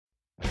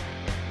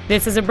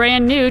This is a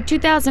brand new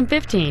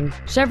 2015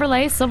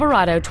 Chevrolet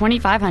Silverado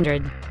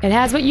 2500. It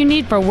has what you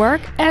need for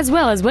work as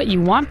well as what you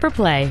want for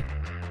play.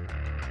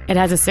 It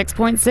has a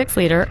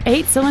 6.6-liter,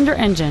 8-cylinder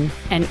engine,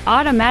 an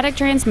automatic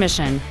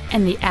transmission,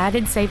 and the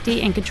added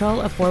safety and control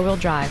of four-wheel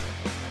drive.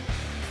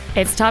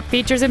 Its top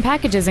features and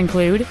packages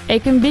include a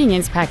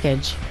convenience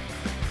package,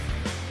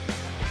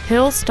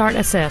 hill start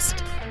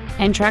assist,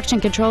 and traction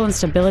control and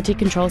stability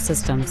control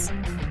systems.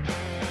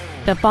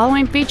 The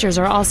following features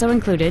are also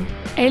included: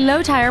 a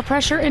low tire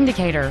pressure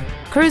indicator,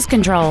 cruise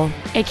control,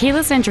 a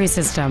keyless entry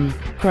system,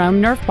 chrome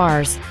Nerf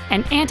bars,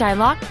 an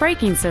anti-lock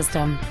braking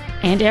system,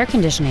 and air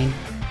conditioning.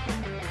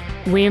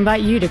 We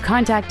invite you to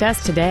contact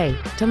us today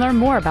to learn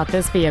more about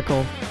this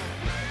vehicle.